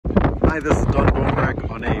Hi, this is Don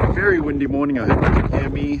Dornbrack on a very windy morning. I hope you can hear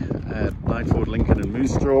me at Nightford, Lincoln and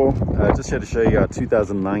Moose Jaw. Just here to show you our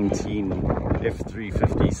 2019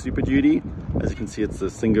 F-350 Super Duty. As you can see, it's a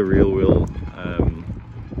single rear wheel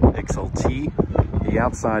XLT. The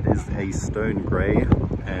outside is a stone grey,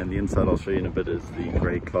 and the inside I'll show you in a bit is the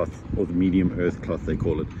grey cloth, or the medium earth cloth they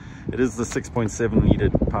call it. It is the 6.7 litre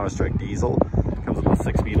power stroke diesel. It comes with a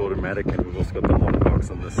 6-speed automatic, and we've also got the long box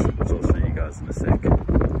on this, which I'll show you guys in a sec.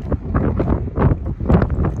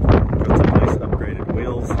 Got some nice upgraded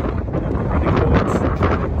wheels, running boards. It's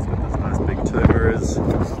got these nice big turbos.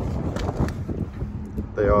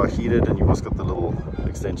 They are heated, and you've also got the little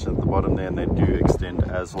extension at the bottom there, and they do extend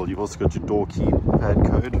as well. You've also got your door keypad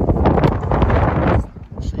code.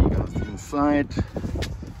 I'll show you guys the inside.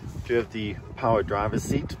 You have the power driver's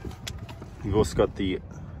seat. You've also got the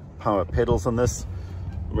power pedals on this.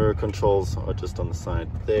 Mirror controls are just on the side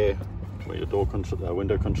there, where your door control,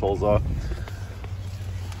 window controls are.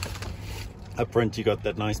 Up front you got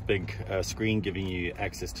that nice big screen giving you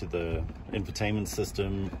access to the infotainment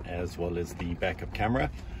system as well as the backup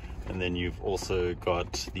camera. And then you've also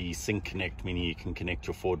got the Sync Connect, meaning you can connect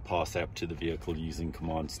your Ford Pass app to the vehicle using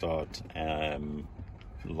Command Start,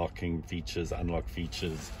 locking features, unlock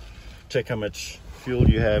features, check how much fuel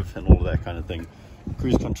you have and all of that kind of thing.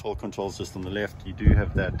 Cruise control controls just on the left. You do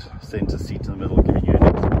have that center seat in the middle giving you an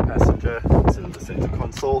extra passenger instead of the center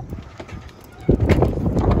console.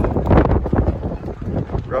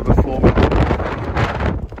 Rubber floor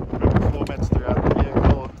mats throughout the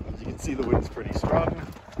vehicle. As you can see, the wind's pretty strong.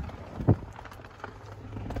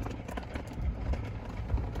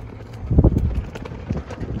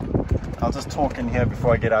 I'll just talk in here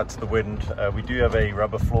before I get out to the wind. We do have a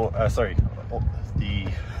rubber floor, the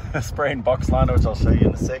spray and box liner, which I'll show you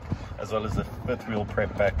in a sec, as well as the fifth wheel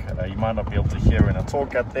prep back. You might not be able to hear when I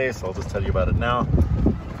talk out there, so I'll just tell you about it now.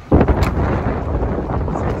 So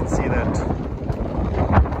you can see that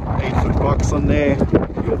 8-foot box on there,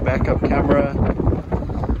 your backup camera.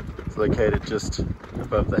 It's located just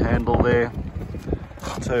above the handle there.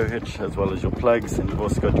 Tow hitch as well as your plugs, and you've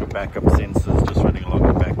also got your backup sensors just running along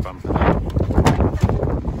the back bumper there.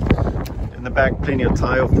 In the back, plenty of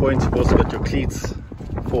tie off points. You've also got your cleats,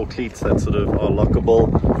 4 cleats that sort of are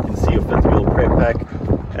lockable. You can see your fifth wheel prep pack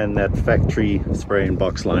and that factory spray and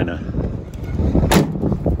box liner.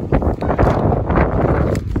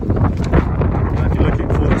 Now, if you're looking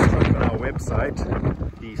for this truck on our website,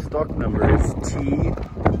 the stock number is T